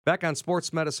Back on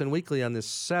Sports Medicine Weekly on this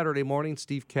Saturday morning,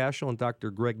 Steve Cashel and Dr.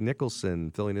 Greg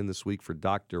Nicholson filling in this week for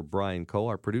Dr. Brian Cole.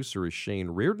 Our producer is Shane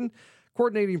Reardon.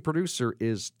 Coordinating producer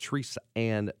is Teresa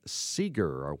Ann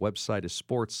Seeger. Our website is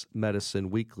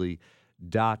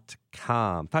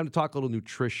sportsmedicineweekly.com. Time to talk a little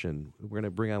nutrition. We're going to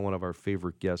bring on one of our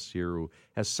favorite guests here who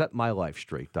has set my life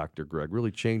straight, Dr. Greg. Really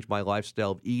changed my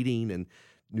lifestyle of eating and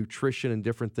nutrition and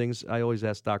different things. I always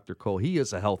ask Dr. Cole. He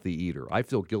is a healthy eater. I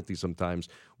feel guilty sometimes.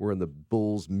 We're in the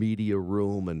Bulls media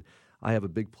room, and I have a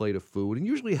big plate of food, and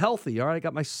usually healthy. All right, I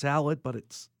got my salad, but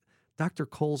it's Dr.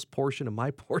 Cole's portion and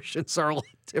my portions are a lot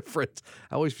different.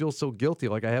 I always feel so guilty,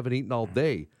 like I haven't eaten all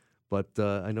day. But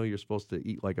I know you're supposed to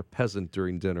eat like a peasant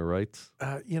during dinner, right?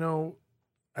 I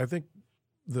think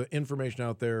the information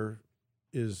out there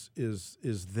is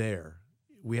there.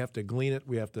 We have to glean it.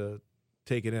 We have to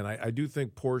take it in. I do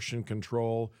think portion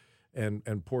control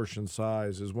and portion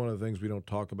size is one of the things we don't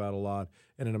talk about a lot.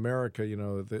 And in America,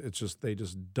 it's just they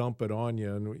just dump it on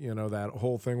you. And, that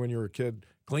whole thing when you were a kid,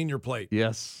 clean your plate.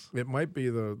 Yes. It might be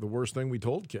the worst thing we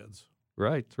told kids.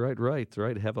 Right.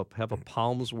 Have a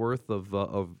palm's worth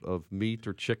of meat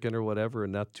or chicken or whatever,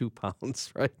 and not 2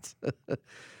 pounds, right?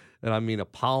 And I mean a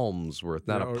palm's worth,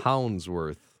 not a pound's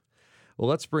worth. Well,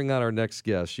 let's bring on our next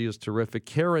guest. She is terrific.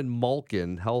 Karen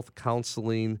Malkin, health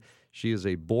counseling. She is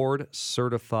a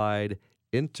board-certified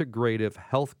integrative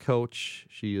health coach.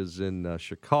 She is in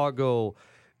Chicago,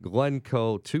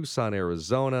 Glencoe, Tucson,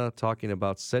 Arizona, talking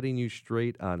about setting you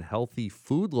straight on healthy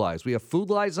food lies. We have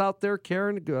food lies out there.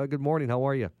 Karen, good morning. How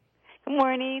are you? Good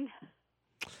morning.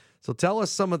 So tell us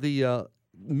some of the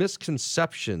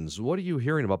misconceptions. What are you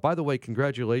hearing about? By the way,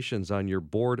 congratulations on your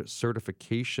board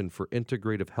certification for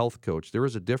integrative health coach. There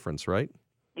is a difference, right?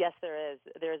 Yes, there is.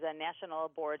 There's a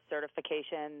national board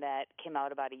certification that came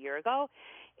out about a year ago,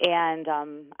 and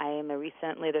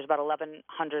there's about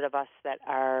 1,100 of us that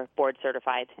are board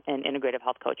certified in integrative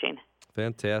health coaching.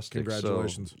 Fantastic.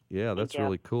 Congratulations. So, yeah, that's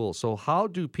really cool. So how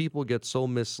do people get so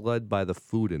misled by the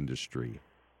food industry?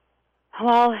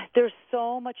 Well, there's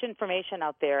so much information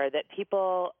out there that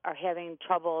people are having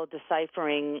trouble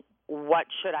deciphering what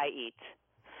should I eat.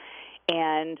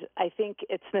 And I think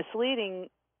it's misleading,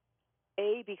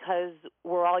 because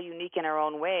we're all unique in our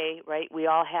own way, right? We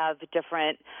all have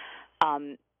different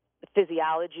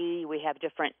physiology. We have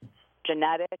different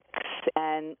genetics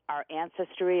and our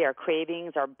ancestry, our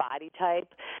cravings, our body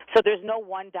type. So there's no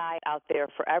one diet out there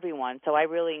for everyone. So I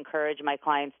really encourage my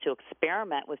clients to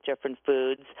experiment with different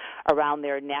foods around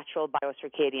their natural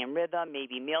biocircadian rhythm,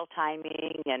 maybe meal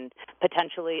timing, and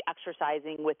potentially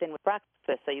exercising with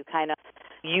breakfast. So you kind of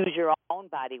use your own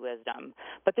body wisdom.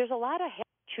 But there's a lot of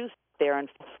truth there and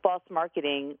false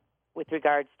marketing with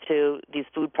regards to these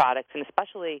food products, and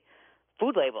especially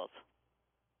food labels.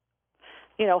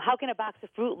 How can a box of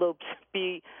Fruit Loops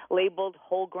be labeled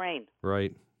whole grain?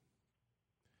 Right.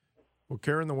 Well,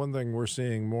 Karen, the one thing we're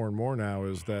seeing more and more now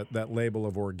is that label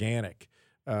of organic.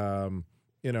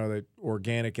 That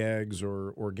organic eggs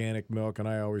or organic milk, and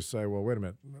I always say, well, wait a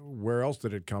minute, where else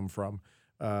did it come from?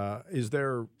 Is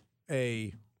there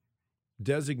a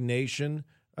designation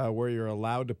where you're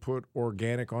allowed to put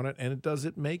organic on it, and does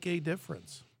it make a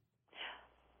difference?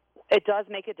 It does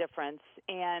make a difference,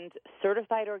 and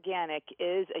certified organic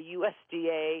is a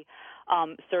USDA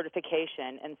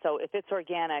certification, and so if it's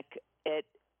organic, it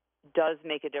does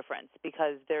make a difference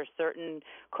because there's certain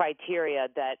criteria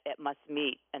that it must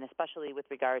meet, and especially with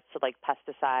regards to like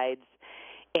pesticides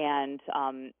and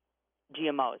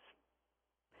GMOs.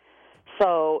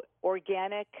 So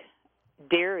organic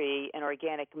dairy and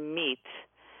organic meat,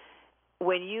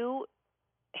 when you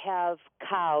have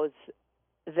cows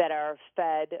that are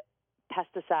fed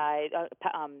pesticide,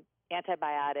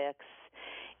 antibiotics,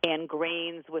 and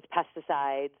grains with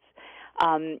pesticides,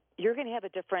 you're going to have a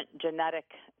different genetic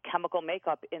chemical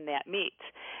makeup in that meat.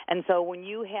 And so when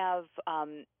you have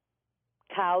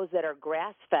cows that are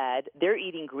grass-fed, they're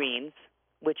eating greens,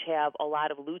 which have a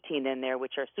lot of lutein in there,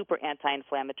 which are super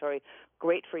anti-inflammatory,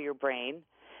 great for your brain.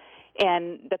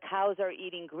 And the cows are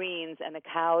eating greens and the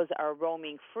cows are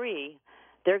roaming free.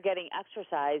 They're getting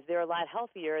exercise. They're a lot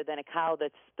healthier than a cow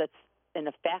that's in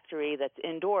a factory that's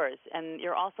indoors. And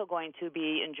you're also going to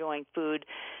be enjoying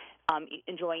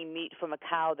meat from a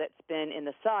cow that's been in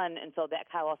the sun, and so that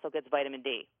cow also gets vitamin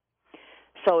D.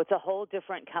 So it's a whole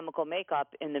different chemical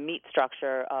makeup in the meat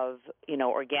structure of,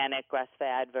 organic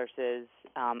grass-fed versus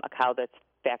a cow that's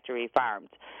factory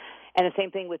farmed. And the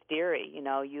same thing with dairy.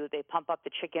 They pump up the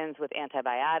chickens with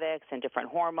antibiotics and different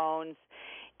hormones,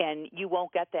 and you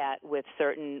won't get that with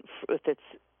if it's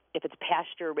if it's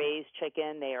pasture-raised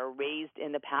chicken, they are raised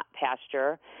in the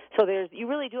pasture. So you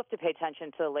really do have to pay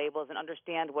attention to the labels and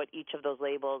understand what each of those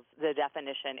labels, the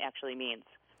definition, actually means.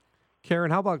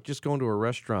 Karen, how about just going to a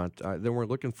restaurant? Then we're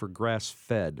looking for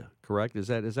grass-fed, correct? Is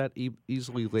that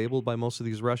easily labeled by most of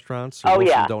these restaurants? Oh, most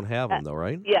yeah. of them don't have them, though,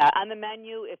 right? Yeah, on the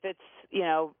menu, if it's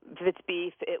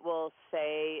beef, it will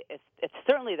say it's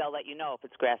certainly they'll let you know if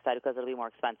it's grass-fed because it'll be more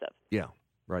expensive. Yeah,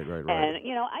 right. And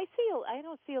I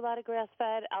don't see a lot of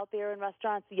grass-fed out there in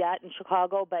restaurants yet in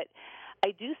Chicago, but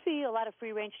I do see a lot of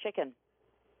free-range chicken.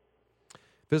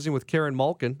 Visiting with Karen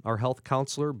Malkin, our health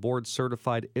counselor,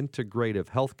 board-certified integrative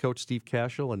health coach Steve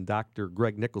Cashel, and Dr.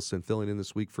 Greg Nicholson filling in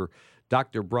this week for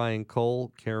Dr. Brian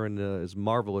Cole. Karen is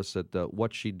marvelous at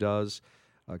what she does.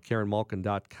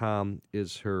 KarenMalkin.com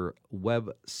is her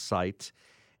website.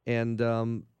 And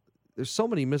there's so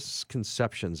many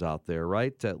misconceptions out there,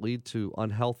 right, that lead to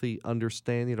unhealthy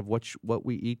understanding of what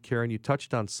we eat. Karen, you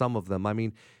touched on some of them. I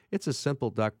mean, it's as simple,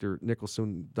 Dr.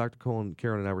 Nicholson, Dr. Cole, and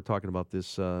Karen and I were talking about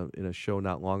this in a show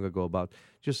not long ago about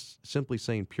just simply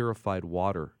saying purified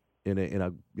water in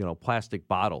a plastic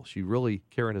bottle.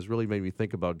 Karen has really made me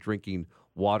think about drinking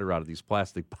water out of these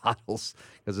plastic bottles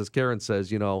because, as Karen says,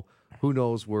 who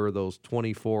knows where those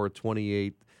 24,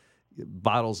 28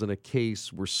 bottles in a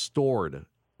case were stored,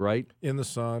 right? In the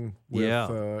sun,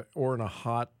 or in a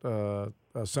hot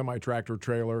semi-tractor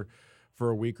trailer for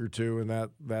a week or two, and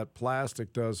that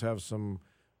plastic does have some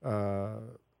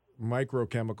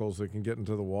microchemicals that can get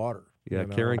into the water. Yeah,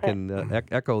 Karen can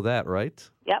echo that, right?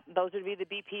 Yep, those would be the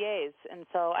BPAs. And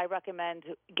so I recommend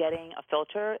getting a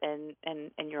filter in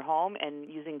your home and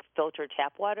using filtered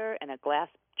tap water in a glass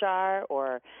jar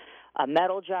or a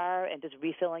metal jar and just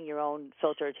refilling your own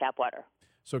filtered tap water.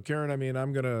 So Karen, I mean,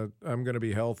 I'm gonna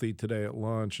be healthy today at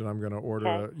lunch, and I'm gonna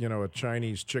order a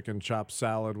Chinese chicken chopped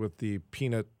salad with the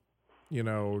peanut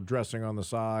dressing on the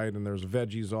side, and there's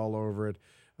veggies all over it.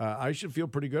 I should feel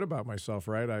pretty good about myself,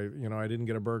 right? I didn't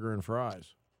get a burger and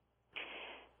fries.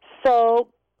 So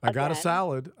I got a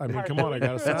salad. I mean, come on, I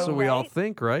got a salad. That's what we all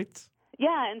think, right?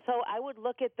 Yeah, and so I would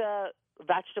look at the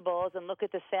vegetables and look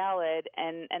at the salad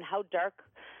and how dark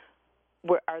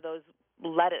are those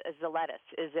lettuce? Is the lettuce?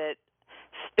 Is it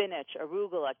spinach,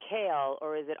 arugula, kale,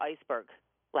 or is it iceberg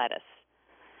lettuce?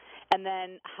 And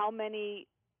then how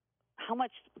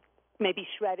much maybe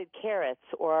shredded carrots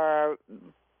or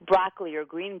broccoli or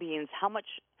green beans, how much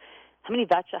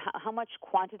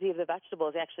quantity of the vegetable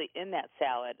is actually in that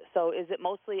salad? So is it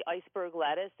mostly iceberg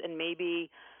lettuce and maybe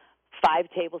 5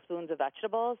 tablespoons of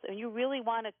vegetables? And you really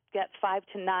want to get 5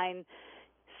 to 9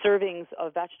 servings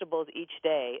of vegetables each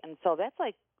day. And so that's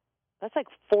like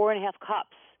 4.5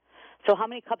 cups. So how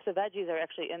many cups of veggies are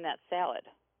actually in that salad?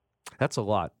 That's a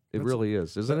lot. It really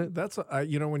is, isn't it? That's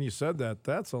when you said that,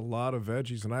 that's a lot of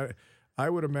veggies, and I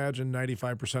would imagine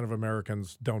 95% of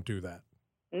Americans don't do that.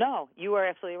 No, you are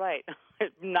absolutely right.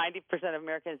 90% of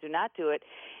Americans do not do it.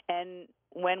 And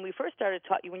when you first started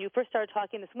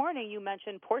talking this morning, you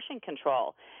mentioned portion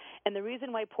control. And the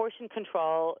reason why portion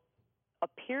control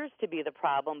appears to be the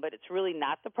problem, but it's really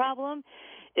not the problem,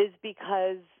 is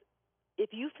because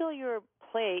if you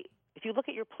look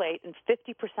at your plate and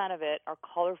 50% of it are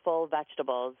colorful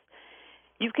vegetables,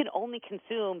 you can only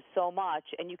consume so much,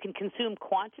 and you can consume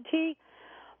quantity,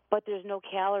 but there's no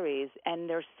calories, and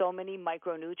there's so many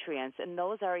micronutrients, and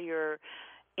those are your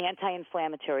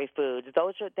anti-inflammatory foods.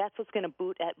 That's what's going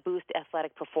to boost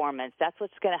athletic performance. That's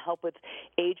what's going to help with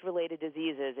age-related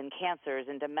diseases and cancers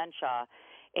and dementia,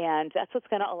 and that's what's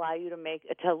going to allow you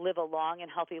to live a long and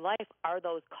healthy life. Are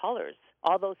those colors,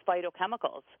 all those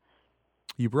phytochemicals?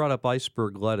 You brought up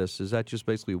iceberg lettuce. Is that just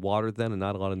basically water then and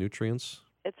not a lot of nutrients?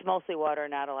 It's mostly water,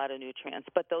 not a lot of nutrients.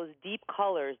 But those deep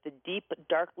colors, the deep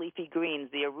dark leafy greens,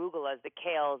 the arugulas, the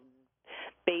kales,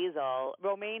 basil,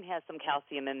 romaine has some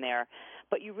calcium in there.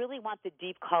 But you really want the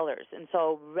deep colors. And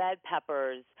so red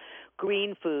peppers,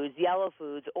 green foods, yellow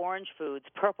foods, orange foods,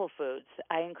 purple foods.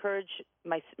 I encourage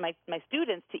my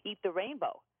students to eat the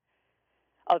rainbow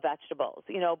of vegetables,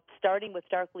 starting with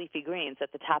dark leafy greens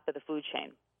at the top of the food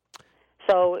chain.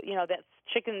 So, that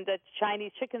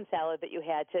Chinese chicken salad that you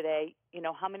had today,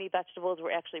 how many vegetables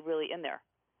were actually really in there?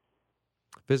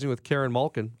 Visiting with Karen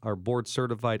Malkin, our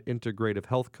board-certified integrative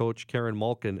health coach.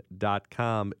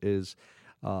 KarenMalkin.com is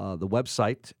the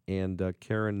website, and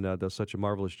Karen does such a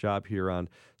marvelous job here on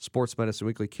Sports Medicine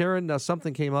Weekly. Karen,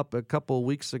 something came up a couple of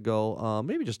weeks ago,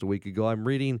 maybe just a week ago. I'm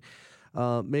reading,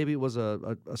 maybe it was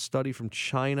a study from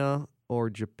China or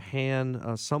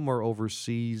Japan, somewhere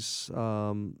overseas,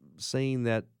 saying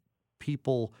that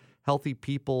healthy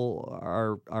people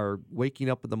are waking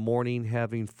up in the morning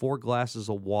having 4 glasses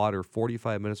of water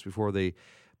 45 minutes before they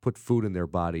put food in their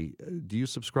body. Do you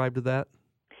subscribe to that?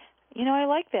 I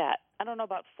like that. I don't know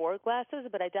about 4 glasses,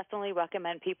 but I definitely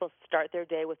recommend people start their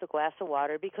day with a glass of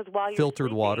water because while you're filtered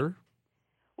sleeping, water.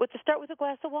 Start with a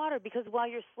glass of water because while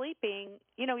you're sleeping,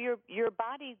 your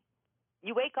body,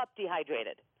 you wake up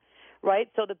dehydrated, right?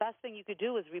 So the best thing you could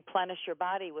do is replenish your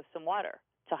body with some water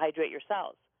to hydrate your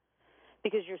cells.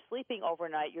 Because you're sleeping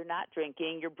overnight, you're not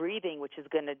drinking, you're breathing, which is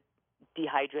going to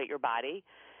dehydrate your body.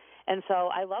 And so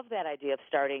I love that idea of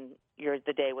starting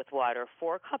the day with water.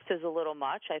 4 cups is a little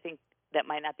much. I think that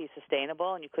might not be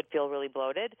sustainable, and you could feel really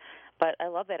bloated. But I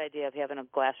love that idea of having a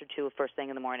glass or 2 first thing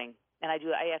in the morning. And I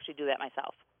actually do that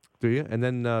myself. Do you? And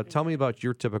then tell me about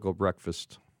your typical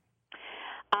breakfast.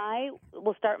 I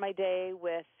will start my day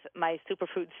with my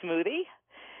superfood smoothie.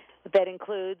 That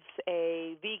includes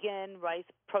a vegan rice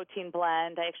protein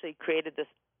blend. I actually created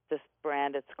this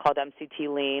brand. It's called MCT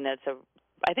Lean.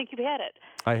 I think you've had it.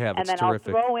 I have. And it's then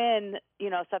terrific. I'll throw in,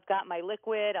 so I've got my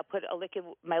liquid. I'll put a liquid.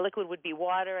 My liquid would be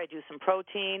water. I do some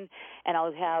protein, and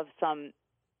I'll have some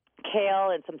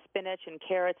kale and some spinach and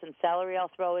carrots and celery.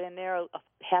 I'll throw it in there.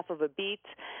 Half of a beet,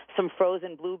 some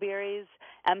frozen blueberries,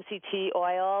 MCT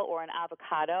oil or an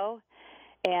avocado.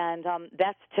 And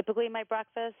that's typically my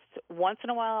breakfast. Once in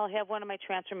a while, I'll have one of my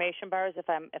transformation bars if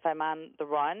I'm on the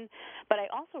run. But I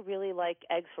also really like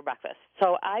eggs for breakfast.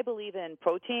 So I believe in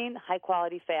protein, high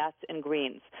quality fats, and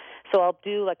greens. So I'll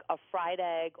do like a fried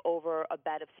egg over a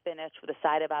bed of spinach with a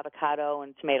side of avocado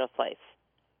and tomato slice.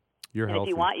 You're and healthy.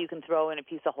 If you want, you can throw in a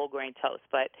piece of whole grain toast.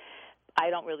 But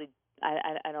I don't really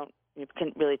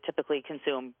typically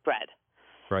consume bread.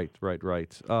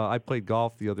 Right. I played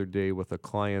golf the other day with a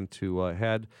client who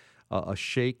had a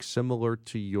shake similar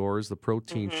to yours, the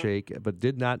protein shake, but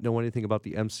did not know anything about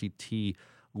the MCT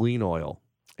lean oil.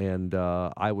 And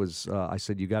I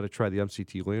said, you got to try the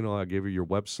MCT lean oil. I gave her your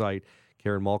website,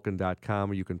 KarenMalkin.com,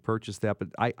 where you can purchase that. But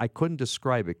I couldn't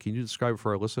describe it. Can you describe it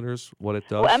for our listeners what it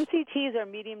does? Well, MCTs are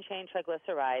medium-chain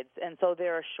triglycerides, and so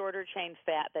they're a shorter-chain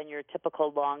fat than your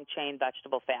typical long-chain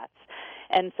vegetable fats.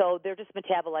 And so they're just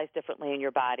metabolized differently in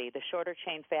your body. The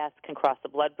shorter-chain fats can cross the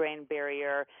blood-brain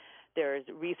barrier. There's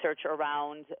research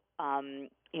around,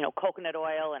 coconut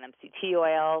oil and MCT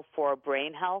oil for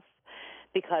brain health.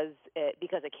 Because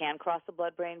it can cross the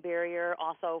blood-brain barrier.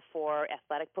 Also for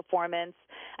athletic performance,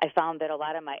 I found that a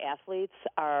lot of my athletes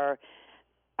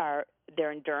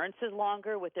their endurance is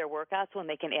longer with their workouts when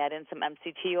they can add in some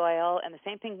MCT oil. And the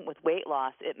same thing with weight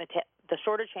loss. The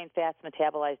shorter chain fats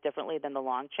metabolize differently than the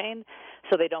long chain,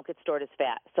 so they don't get stored as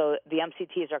fat. So the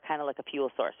MCTs are kind of like a fuel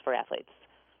source for athletes.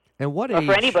 And what or age?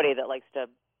 For anybody that likes to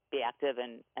be active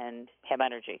and have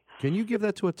energy. Can you give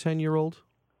that to a 10-year-old?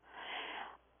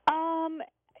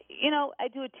 I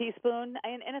do a teaspoon,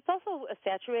 and it's also a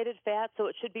saturated fat, so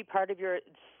it should be part of your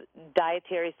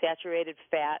dietary saturated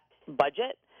fat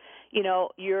budget.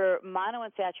 Your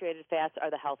monounsaturated fats are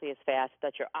the healthiest fats.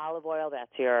 That's your olive oil.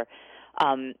 That's your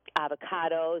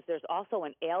avocados. There's also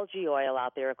an algae oil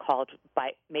out there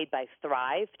made by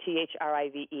Thrive,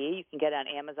 THRIVE. You can get it on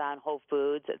Amazon, Whole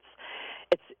Foods.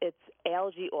 It's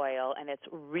algae oil, and it's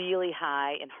really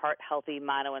high in heart-healthy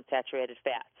monounsaturated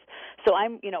fats. So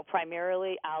I'm,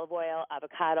 primarily olive oil,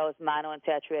 avocados,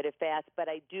 monounsaturated fats, but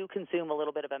I do consume a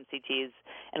little bit of MCTs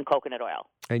and coconut oil.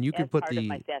 And you can put part of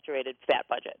my saturated fat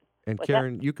budget. And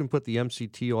Karen, you can put the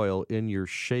MCT oil in your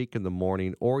shake in the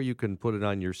morning, or you can put it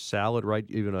on your salad, right?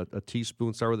 Even a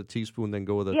teaspoon. Start with a teaspoon, then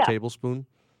go with a tablespoon.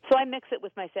 So I mix it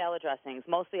with my salad dressings,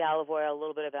 mostly olive oil, a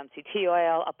little bit of MCT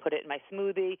oil. I'll put it in my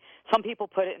smoothie. Some people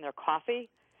put it in their coffee.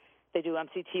 They do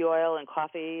MCT oil and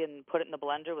coffee and put it in the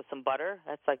blender with some butter.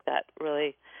 That's like that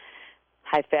really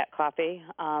high-fat coffee.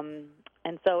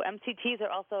 And so MCTs are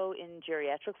also in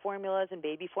geriatric formulas and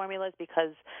baby formulas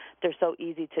because they're so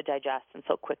easy to digest and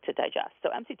so quick to digest. So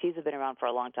MCTs have been around for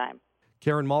a long time.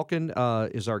 Karen Malkin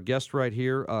is our guest right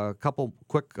here. A couple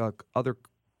quick other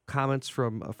comments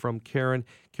from Karen.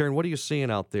 Karen, what are you seeing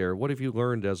out there? What have you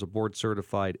learned as a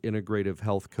board-certified integrative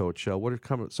health coach? What are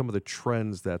some of the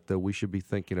trends that we should be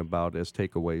thinking about as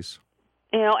takeaways?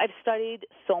 I've studied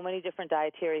so many different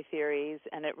dietary theories,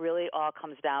 and it really all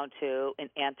comes down to an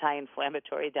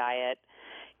anti-inflammatory diet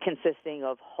consisting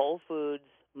of whole foods,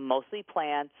 mostly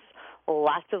plants,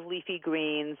 lots of leafy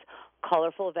greens,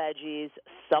 colorful veggies,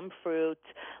 some fruit,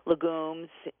 legumes,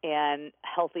 and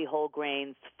healthy whole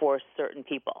grains for certain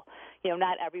people.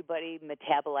 Not everybody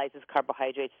metabolizes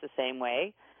carbohydrates the same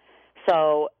way.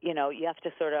 So, you have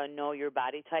to sort of know your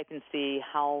body type and see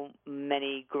how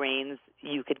many grains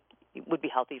would be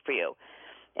healthy for you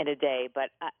in a day. But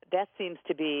that seems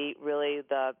to be really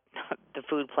the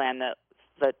food plan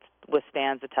that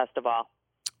withstands the test of all.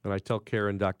 And I tell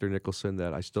Karen, Dr. Nicholson,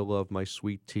 that I still love my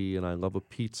sweet tea and I love a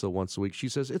pizza once a week. She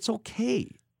says, it's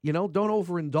okay. Don't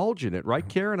overindulge in it. Right,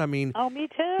 Karen? I mean, oh, me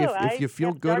too. If you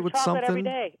feel good with something, every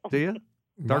day. do you?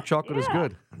 Dark chocolate is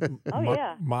good.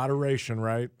 Yeah. Moderation,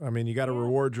 right? I mean, you got to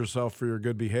reward yourself for your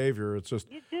good behavior. It's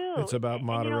just, you do. It's about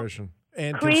moderation.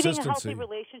 And creating consistency. a healthy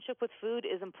relationship with food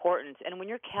is important. And when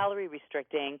you're calorie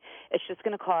restricting, it's just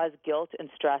going to cause guilt and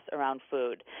stress around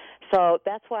food. So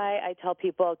that's why I tell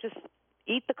people just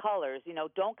eat the colors.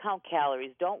 Don't count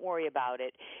calories. Don't worry about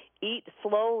it. Eat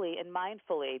slowly and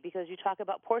mindfully, because you talk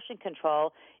about portion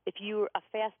control. If you're a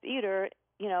fast eater,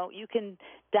 you can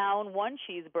down one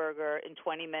cheeseburger in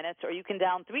 20 minutes, or you can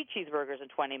down 3 cheeseburgers in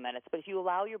 20 minutes. But if you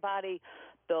allow your body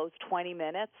those 20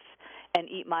 minutes and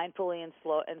eat mindfully and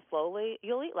slowly,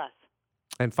 you'll eat less.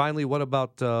 And finally, what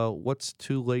about what's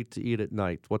too late to eat at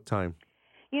night? What time?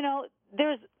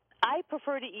 I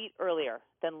prefer to eat earlier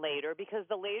than later, because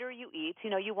the later you eat,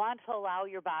 you want to allow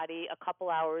your body a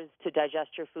couple hours to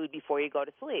digest your food before you go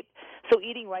to sleep. So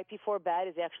eating right before bed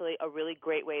is actually a really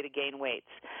great way to gain weight.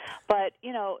 But,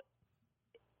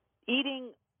 eating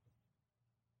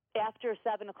after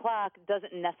 7 o'clock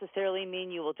doesn't necessarily mean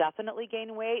you will definitely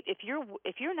gain weight. If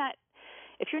you're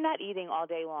not eating all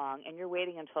day long and you're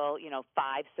waiting until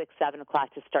 5, 6, 7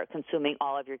 o'clock to start consuming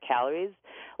all of your calories,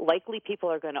 likely people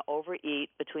are going to overeat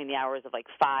between the hours of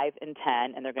 5 and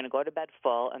 10, and they're going to go to bed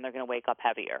full and they're going to wake up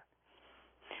heavier.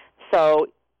 So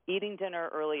eating dinner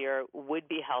earlier would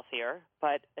be healthier,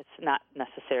 but it's not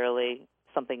necessarily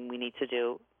something we need to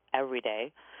do every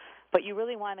day. But you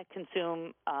really want to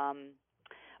consume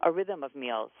a rhythm of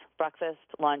meals: breakfast,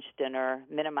 lunch, dinner,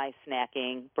 minimize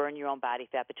snacking, burn your own body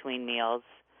fat between meals,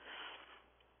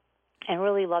 and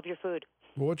really love your food.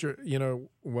 Well,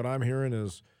 what I'm hearing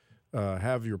is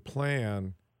have your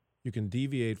plan. You can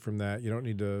deviate from that. You don't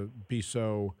need to be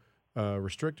so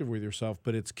restrictive with yourself,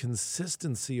 but it's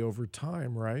consistency over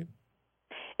time, right?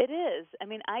 It is. I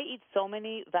mean, I eat so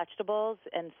many vegetables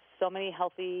and so many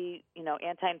healthy,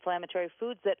 anti-inflammatory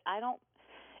foods that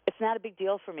it's not a big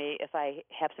deal for me if I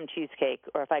have some cheesecake,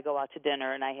 or if I go out to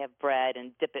dinner and I have bread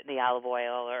and dip it in the olive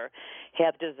oil, or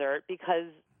have dessert, because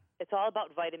it's all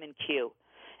about vitamin Q.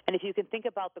 And if you can think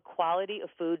about the quality of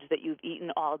foods that you've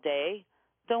eaten all day,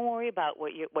 don't worry about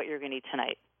what you're going to eat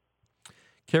tonight.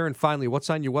 Karen, finally, what's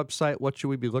on your website? What should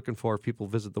we be looking for if people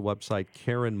visit the website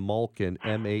Karen Malkin,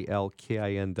 MALKIN.com?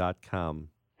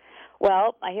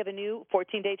 Well, I have a new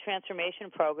 14-day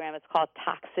transformation program. It's called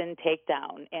Toxin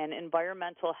Takedown, and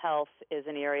environmental health is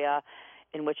an area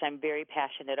in which I'm very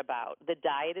passionate about. The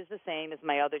diet is the same as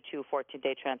my other 2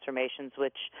 14-day transformations,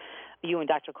 which you and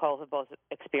Dr. Cole have both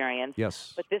experienced.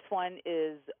 Yes. But this one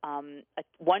is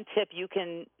one tip you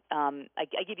can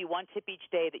I give you one tip each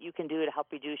day that you can do to help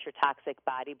reduce your toxic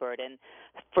body burden.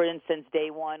 For instance,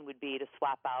 day 1 would be to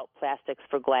swap out plastics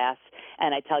for glass,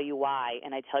 and I tell you why,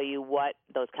 and I tell you what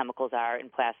those chemicals are in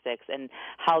plastics and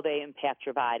how they impact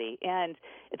your body. And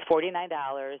it's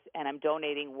 $49, and I'm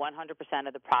donating 100%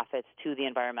 of the profits to the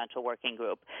Environmental Working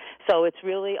Group. So it's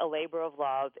really a labor of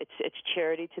love. It's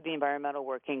charity to the Environmental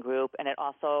Working Group, and it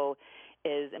also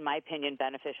is, in my opinion,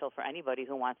 beneficial for anybody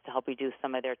who wants to help reduce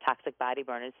some of their toxic body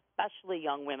burn, especially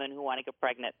young women who want to get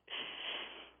pregnant.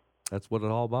 That's what it's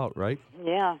all about, right?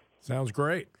 Yeah. Sounds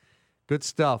great. Good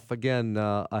stuff. Again,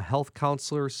 a health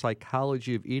counselor,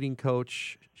 psychology of eating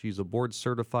coach. She's a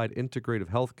board-certified integrative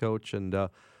health coach, and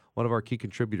one of our key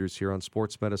contributors here on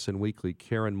Sports Medicine Weekly,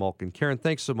 Karen Malkin. Karen,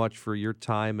 thanks so much for your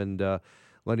time and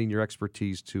lending your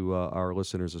expertise to our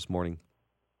listeners this morning.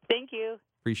 Thank you.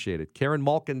 Appreciate it.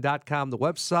 KarenMalkin.com, the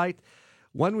website.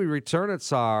 When we return,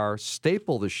 it's our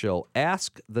staple of the show,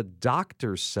 Ask the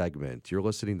Doctor segment. You're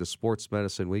listening to Sports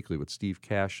Medicine Weekly with Steve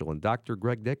Cashel and Dr.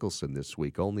 Greg Nicholson this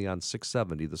week, only on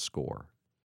 670 The Score.